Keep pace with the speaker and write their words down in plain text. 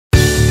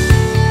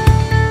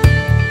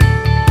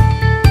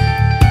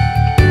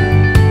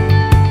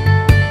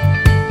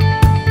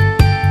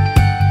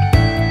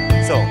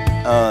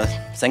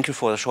Thank you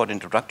for the short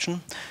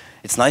introduction.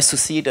 It's nice to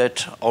see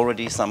that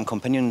already some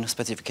companion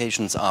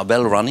specifications are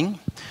well running.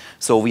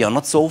 So we are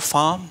not so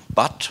far,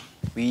 but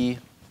we,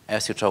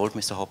 as you told,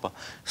 Mr. Hopper,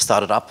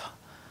 started up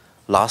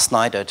last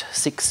night at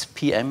 6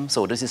 p.m.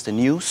 So this is the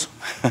news.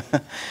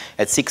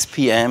 At 6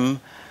 p.m.,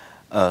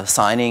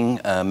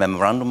 signing a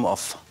memorandum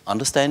of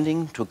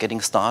understanding to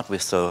getting started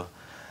with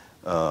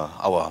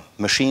our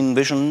machine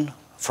vision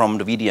from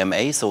the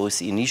VDMA. So it's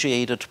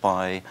initiated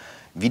by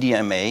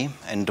VDMA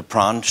and the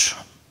branch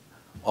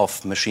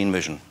of machine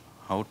vision.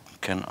 How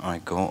can I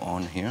go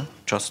on here?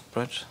 Just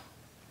Brett?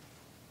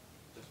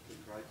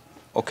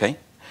 Okay.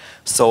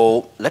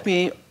 So let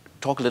me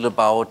talk a little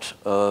about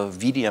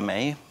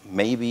VDMA.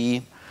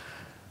 Maybe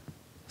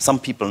some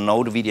people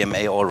know the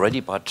VDMA already,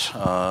 but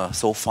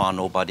so far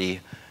nobody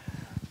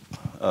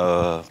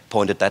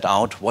pointed that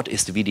out. What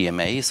is the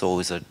VDMA? So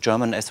it's a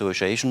German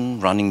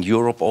association running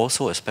Europe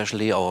also,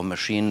 especially our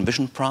machine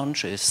vision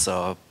branch is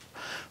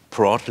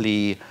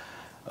broadly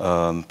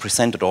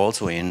presented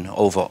also in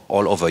all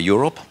over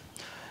Europe.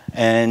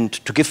 And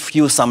to give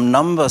you some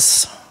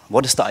numbers,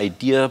 what is the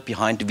idea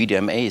behind the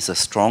VDMA? It's a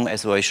strong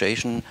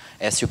association.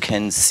 As you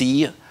can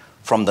see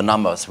from the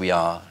numbers, we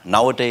are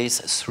nowadays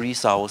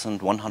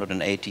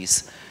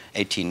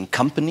 3,118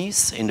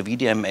 companies in the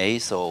VDMA.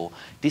 So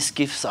this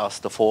gives us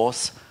the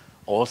force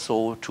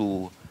also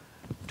to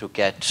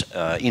get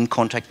in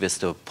contact with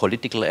the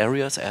political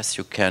areas, as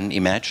you can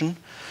imagine.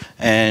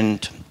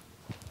 And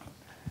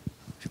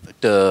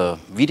the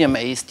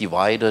VDMA is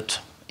divided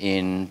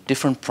in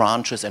different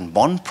branches, and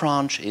one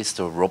branch is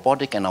the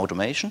robotic and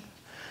automation.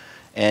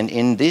 And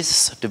in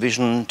this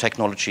division,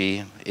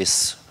 technology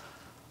is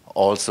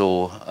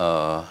also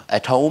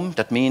at home.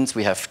 That means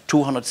we have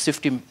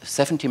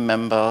 270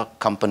 member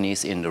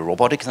companies in the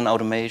robotics and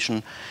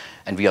automation,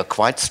 and we are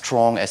quite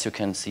strong, as you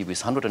can see,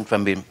 with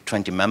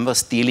 120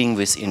 members dealing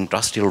with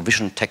industrial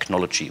vision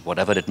technology,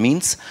 whatever that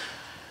means.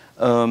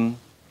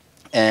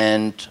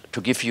 And to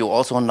give you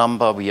also a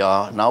number, we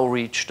are now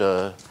reached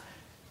a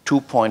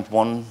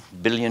 2.1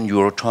 billion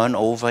euro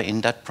turnover in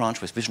that branch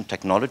with vision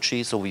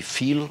technology. So we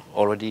feel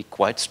already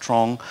quite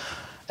strong,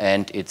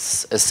 and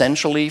it's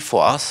essentially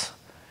for us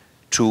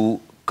to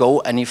go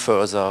any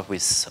further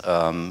with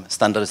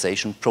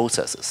standardization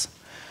processes.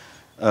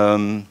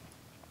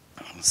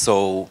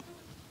 So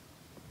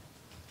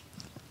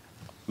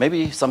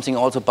maybe something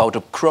also about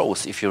the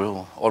growth. If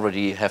you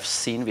already have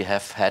seen, we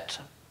have had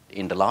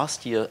in the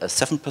last year a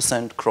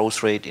 7%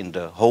 growth rate in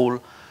the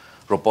whole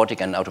robotic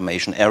and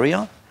automation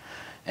area.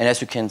 And as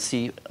you can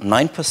see,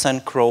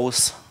 9%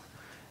 growth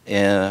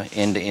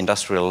in the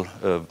industrial,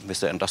 with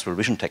the industrial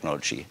vision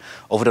technology.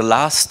 Over the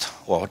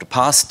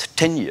past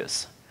 10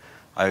 years,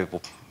 I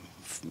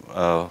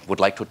would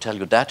like to tell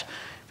you that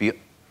we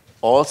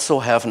also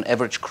have an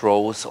average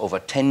growth over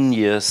 10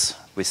 years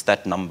with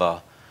that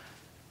number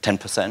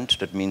 10%.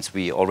 That means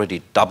we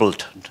already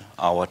doubled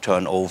our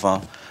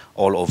turnover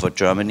all over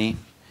Germany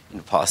in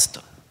the past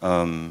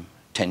 10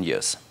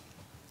 years.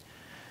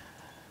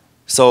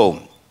 So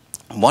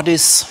what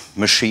is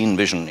machine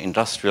vision,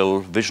 industrial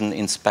vision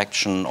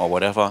inspection or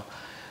whatever?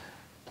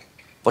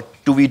 What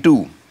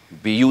do?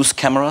 We use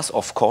cameras,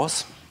 of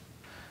course,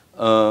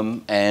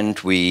 and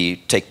we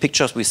take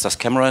pictures with those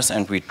cameras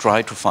and we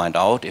try to find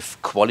out if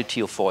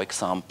quality, for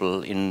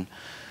example, in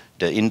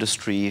the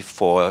industry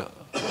for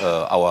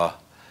our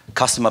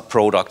customer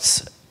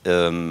products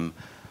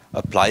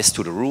applies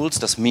to the rules.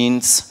 This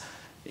means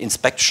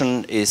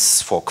inspection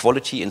is for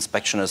quality.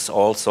 Inspection is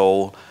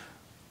also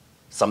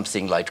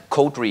something like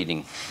code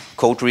reading.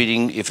 Code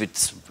reading, if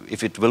it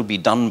will be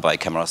done by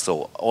camera.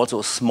 So also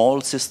a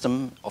small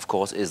system, of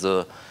course, is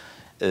a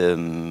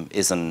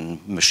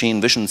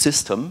machine vision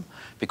system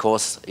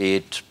because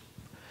it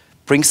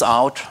brings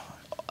out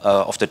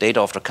of the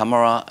data of the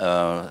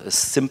camera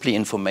simply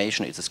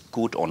information: is it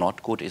good or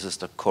not good? Is it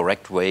the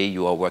correct way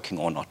you are working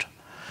or not?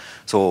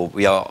 So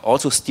we are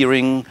also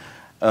steering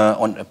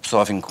on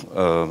observing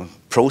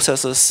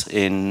processes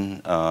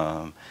in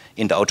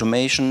the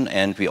automation,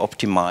 and we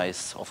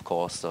optimize, of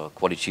course, the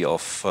quality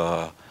of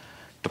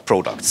the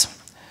products.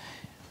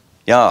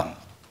 Yeah,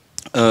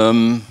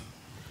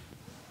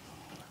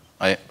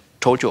 I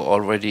told you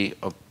already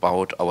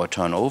about our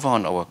turnover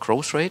and our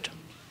growth rate.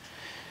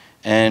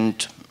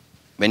 And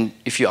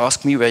if you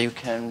ask me where you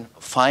can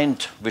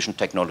find vision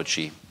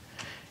technology,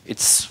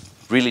 it's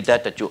really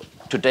that you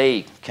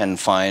today can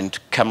find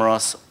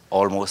cameras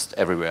almost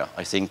everywhere.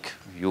 I think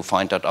you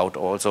find that out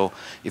also.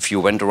 If you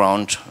went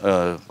around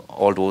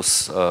all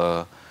those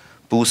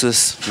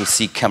booths, you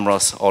see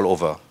cameras all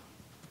over.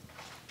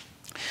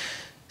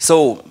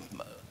 So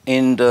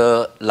in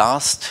the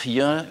last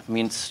year,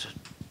 means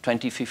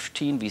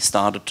 2015, we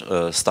started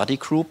a study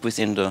group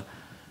within the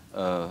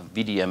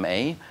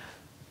VDMA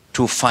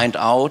to find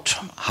out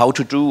how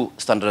to do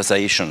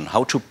standardization,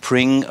 how to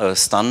bring a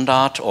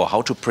standard or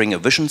how to bring a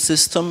vision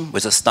system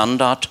with a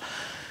standard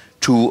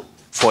to,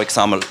 for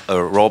example,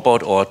 a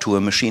robot or to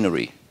a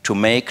machinery, to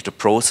make the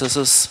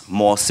processes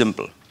more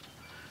simple.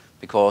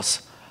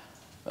 Because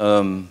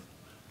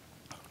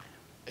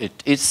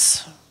it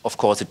is of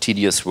course, a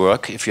tedious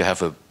work if you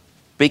have a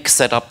big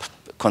setup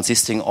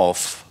consisting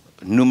of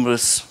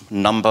numerous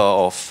number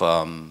of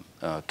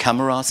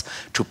cameras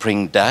to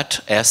bring that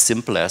as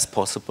simple as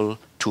possible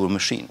to a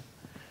machine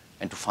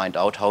and to find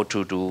out how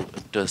to do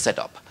the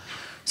setup.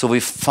 So we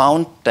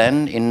found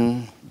then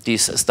in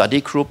this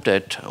study group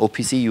that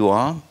OPC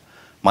UA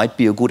might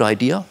be a good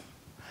idea.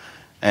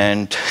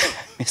 And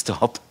Mr.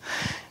 Hopp,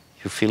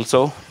 you feel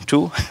so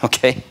too?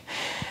 Okay.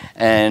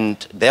 And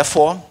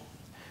therefore,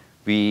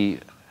 we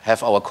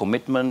have our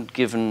commitment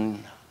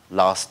given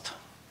last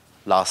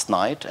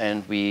night,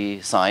 and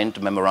we signed a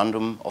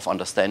memorandum of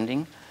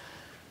understanding.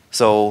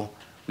 So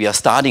we are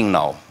starting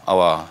now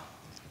our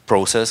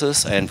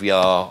processes, and we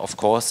are, of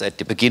course, at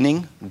the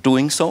beginning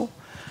doing so.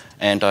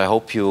 And I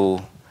hope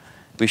you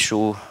wish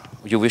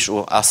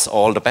us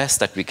all the best,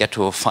 that we get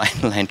to a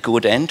final and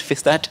good end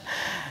with that,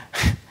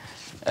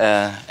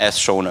 as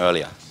shown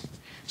earlier.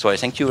 So I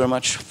thank you very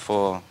much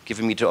for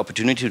giving me the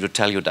opportunity to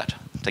tell you that.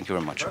 Thank you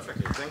very much.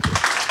 Perfect. Thank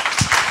you.